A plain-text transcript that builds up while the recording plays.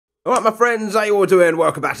Alright my friends, how you all doing?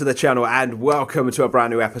 Welcome back to the channel and welcome to a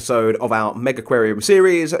brand new episode of our Megaquarium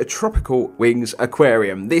series, Tropical Wings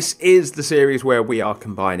Aquarium. This is the series where we are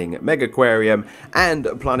combining Megaquarium and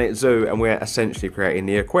Planet Zoo, and we're essentially creating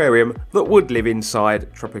the aquarium that would live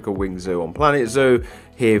inside Tropical Wings Zoo on Planet Zoo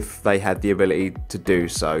if they had the ability to do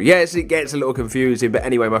so. Yes, it gets a little confusing, but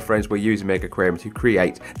anyway my friends, we're using Megaquarium to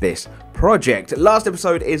create this project. Last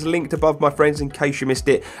episode is linked above my friends in case you missed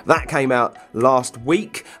it. That came out last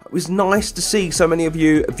week. It was nice to see so many of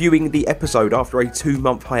you viewing the episode after a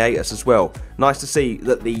 2-month hiatus as well. Nice to see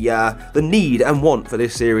that the need and want for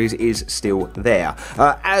this series is still there.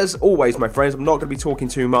 As always my friends, I'm not going to be talking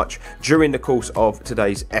too much during the course of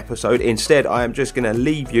today's episode. Instead, I am just going to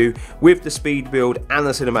leave you with the speed build and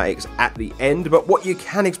the cinematics at the end. But what you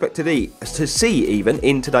can expect to see even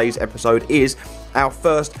in today's episode is our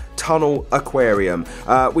first tunnel aquarium.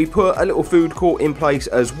 We put a little food court in place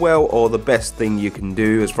as well, or the best thing you can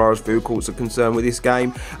do as far as food courts are concerned with this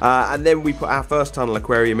game. And then we put our first tunnel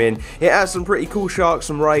aquarium in. It has some pretty cool sharks,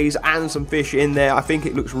 some rays and some fish in there. I think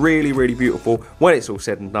it looks really beautiful when it's all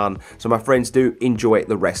said and done. So my friends, do enjoy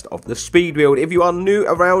the rest of the speed build. If you are new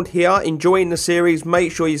around here enjoying the series,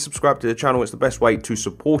 make sure you subscribe to the channel. It's the best way to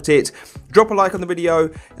support it. Drop a like on the video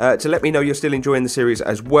to let me know you're still enjoying the series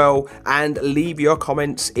as well, and leave your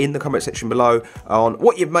comments in the comment section below on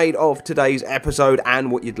what you've made of today's episode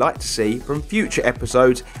and what you'd like to see from future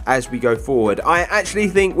episodes as we go forward. I actually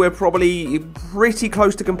think we're probably pretty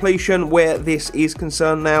close to completion where this is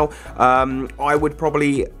concerned now. I would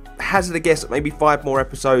probably hazard a guess at maybe 5 more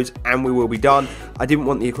episodes and we will be done. I didn't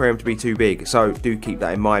want the aquarium to be too big, so do keep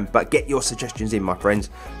that in mind, but get your suggestions in my friends,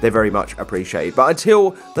 they're very much appreciated. But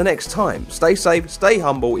until the next time, stay safe, stay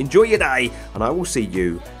humble, enjoy your day, and I will see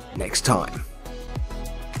you next time.